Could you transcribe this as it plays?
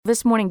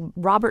This morning,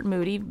 Robert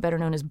Moody, better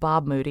known as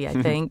Bob Moody, I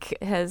think,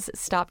 has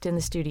stopped in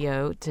the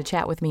studio to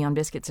chat with me on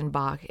Biscuits and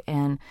Bach.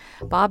 And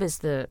Bob is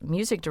the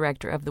music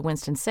director of the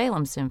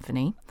Winston-Salem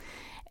Symphony.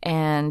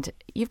 And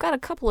you've got a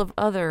couple of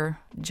other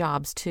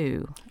jobs,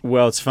 too.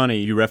 Well, it's funny.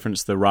 You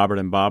referenced the Robert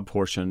and Bob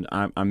portion.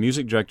 I'm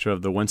music director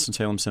of the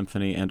Winston-Salem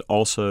Symphony and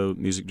also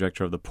music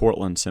director of the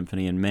Portland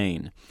Symphony in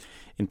Maine.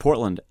 In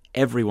Portland,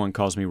 everyone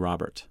calls me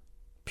Robert,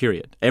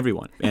 period.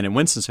 Everyone. And in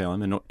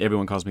Winston-Salem,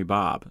 everyone calls me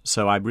Bob.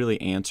 So I really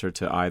answer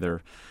to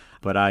either.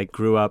 But I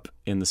grew up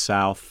in the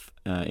South,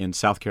 in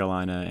South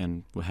Carolina,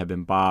 and have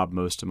been Bob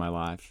most of my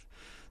life.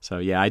 So,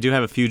 yeah, I do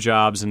have a few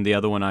jobs, and the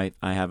other one, I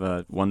have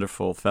a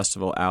wonderful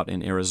festival out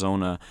in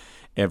Arizona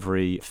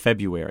every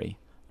February.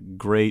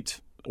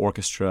 Great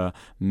orchestra,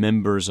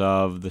 members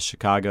of the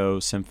Chicago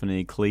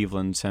Symphony,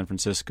 Cleveland, San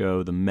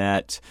Francisco, the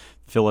Met,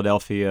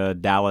 Philadelphia,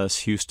 Dallas,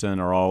 Houston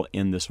are all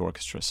in this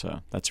orchestra.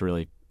 So that's a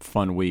really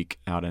fun week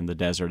out in the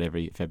desert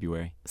every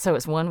February. So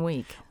it's 1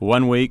 week.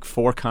 1 week,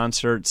 4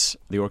 concerts.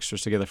 The orchestra's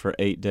together for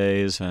 8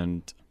 days,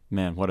 and,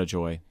 man, what a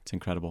joy. It's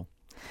incredible.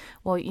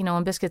 Well,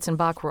 on Biscuits and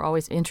Bach, we're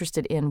always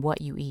interested in what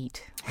you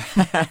eat.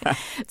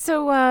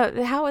 So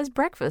how is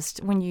breakfast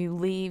when you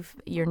leave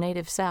your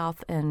native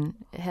South and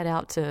head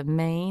out to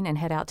Maine and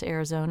head out to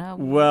Arizona?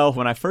 Well,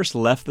 when I first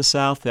left the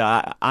South,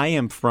 I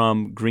am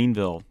from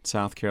Greenville,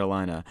 South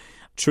Carolina.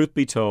 Truth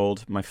be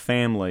told, my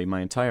family,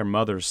 my entire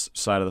mother's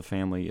side of the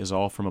family is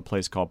all from a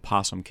place called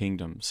Possum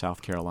Kingdom,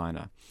 South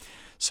Carolina.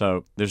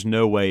 So there's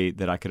no way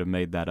that I could have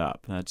made that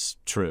up. That's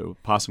true.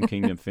 Possum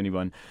Kingdom, if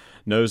anyone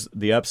knows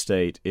the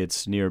upstate,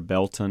 it's near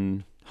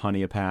Belton,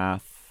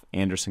 Honeypath,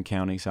 Anderson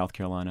County, South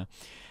Carolina.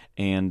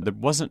 And there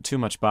wasn't too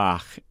much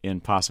Bach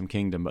in Possum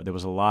Kingdom, but there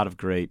was a lot of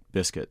great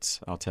biscuits,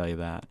 I'll tell you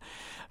that.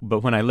 But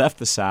when I left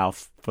the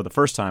South for the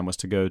first time was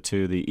to go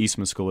to the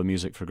Eastman School of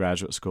Music for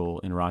graduate school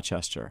in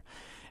Rochester.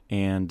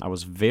 And I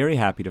was very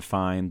happy to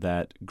find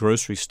that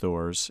grocery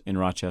stores in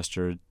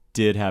Rochester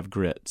did have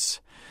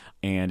grits.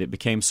 And it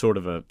became sort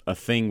of a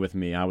thing with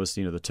me. I was,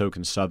 the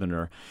token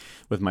Southerner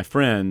with my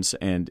friends,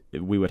 and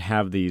we would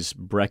have these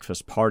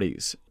breakfast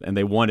parties, and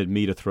they wanted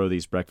me to throw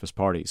these breakfast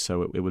parties.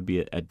 So it would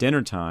be at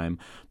dinner time,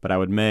 but I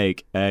would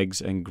make eggs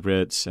and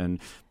grits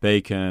and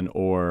bacon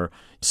or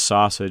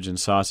sausage and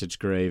sausage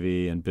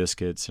gravy and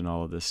biscuits and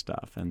all of this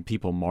stuff. And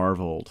people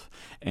marveled.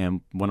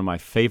 And one of my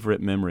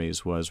favorite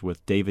memories was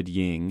with David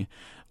Ying,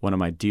 one of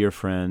my dear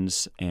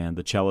friends and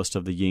the cellist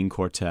of the Ying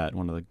Quartet,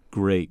 one of the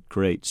great,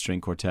 great string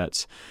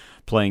quartets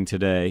playing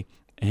today.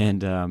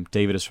 And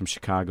David is from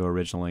Chicago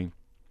originally.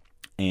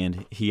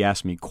 And he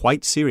asked me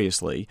quite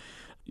seriously,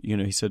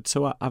 he said,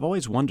 so I've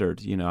always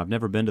wondered, I've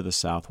never been to the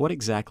South, what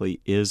exactly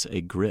is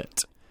a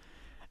grit?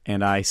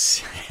 And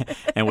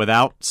and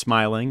without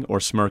smiling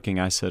or smirking,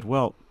 I said,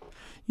 well,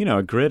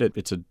 a grit,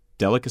 it's a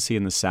delicacy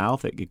in the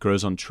South. It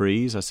grows on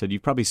trees. I said,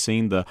 you've probably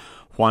seen the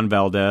Juan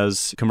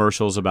Valdez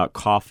commercials about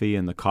coffee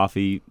and the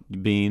coffee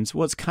beans.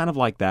 Well, it's kind of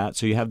like that.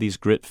 So you have these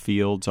grit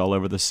fields all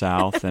over the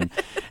South. And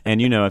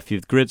if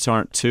your grits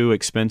aren't too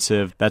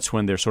expensive, that's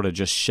when they're sort of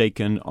just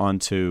shaken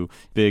onto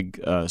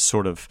big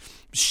sort of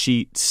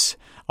sheets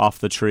off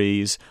the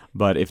trees.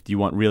 But if you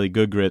want really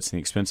good grits and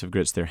the expensive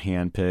grits, they're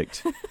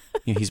hand-picked.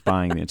 He's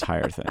buying the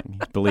entire thing,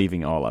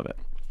 believing all of it.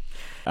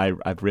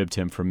 I've ribbed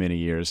him for many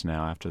years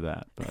now after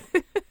that. But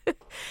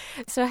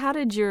So how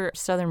did your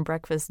Southern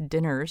breakfast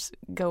dinners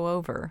go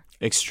over?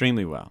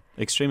 Extremely well.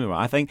 Extremely well.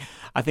 I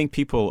think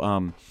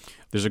people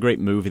there's a great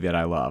movie that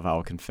I love,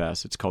 I'll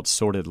confess. It's called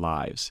Sordid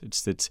Lives.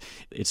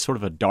 It's sort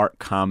of a dark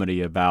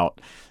comedy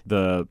about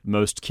the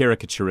most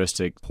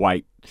caricaturistic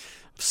white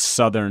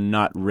Southern,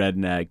 not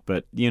redneck,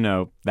 but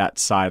that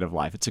side of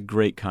life. It's a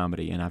great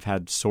comedy, and I've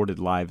had Sordid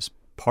Lives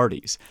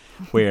parties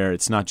where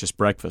it's not just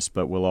breakfast,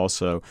 but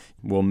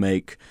we'll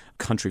make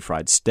country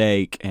fried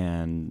steak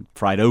and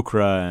fried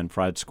okra and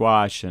fried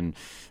squash and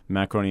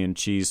macaroni and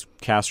cheese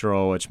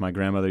casserole, which my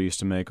grandmother used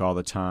to make all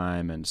the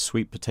time, and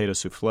sweet potato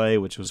souffle,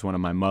 which was one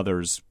of my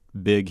mother's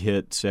big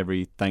hits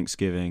every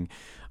Thanksgiving.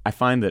 I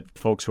find that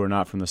folks who are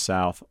not from the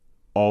South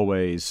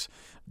always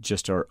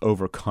just are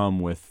overcome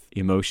with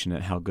emotion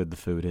at how good the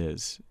food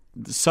is.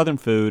 Southern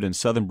food and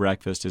Southern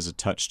breakfast is a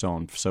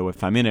touchstone. So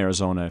if I'm in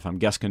Arizona, if I'm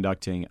guest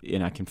conducting,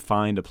 and I can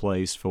find a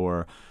place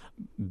for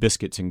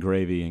biscuits and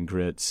gravy and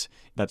grits,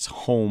 that's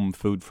home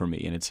food for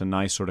me, and it's a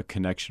nice sort of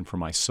connection for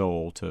my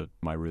soul to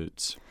my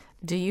roots.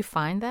 Do you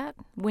find that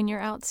when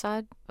you're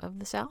outside of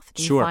the South?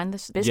 Do you Sure. find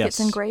the biscuits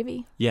and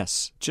gravy?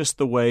 Yes, just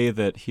the way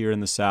that here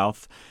in the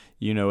South,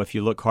 if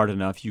you look hard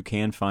enough, you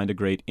can find a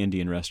great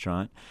Indian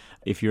restaurant.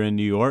 If you're in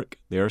New York,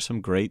 there are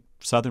some great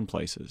Southern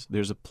places.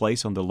 There's a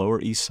place on the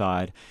Lower East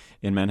Side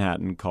in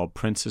Manhattan called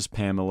Princess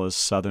Pamela's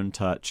Southern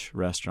Touch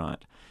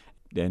Restaurant.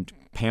 And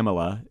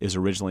Pamela is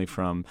originally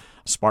from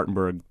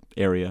Spartanburg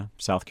area,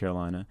 South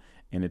Carolina,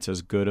 and it's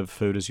as good of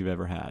food as you've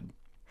ever had.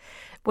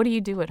 What do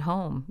you do at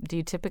home? Do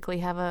you typically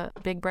have a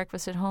big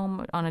breakfast at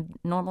home on a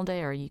normal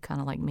day, or are you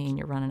kind of like me and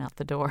you're running out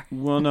the door?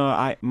 Well,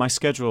 no, my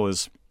schedule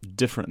is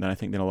different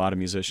than a lot of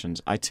musicians.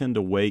 I tend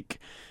to wake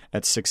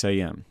at 6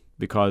 a.m.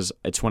 because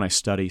it's when I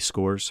study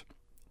scores.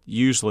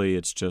 Usually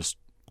it's just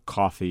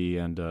coffee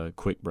and a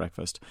quick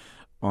breakfast.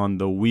 On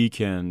the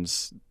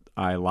weekends,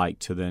 I like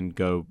to then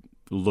go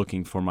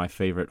looking for my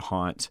favorite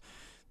haunt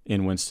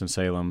in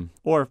Winston-Salem,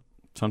 or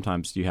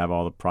sometimes you have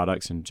all the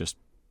products and just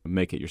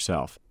make it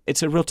yourself.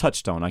 It's a real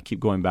touchstone. I keep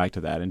going back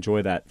to that.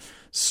 Enjoy that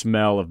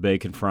smell of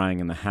bacon frying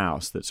in the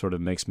house that sort of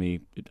makes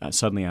me,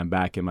 suddenly I'm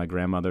back in my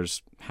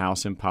grandmother's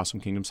house in Possum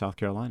Kingdom, South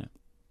Carolina.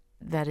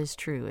 That is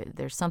true.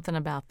 There's something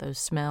about those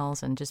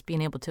smells and just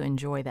being able to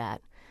enjoy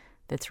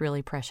that's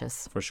really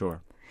precious. For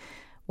sure.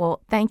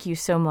 Well, thank you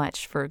so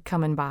much for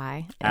coming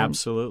by.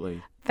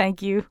 Absolutely.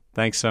 Thank you.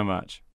 Thanks so much.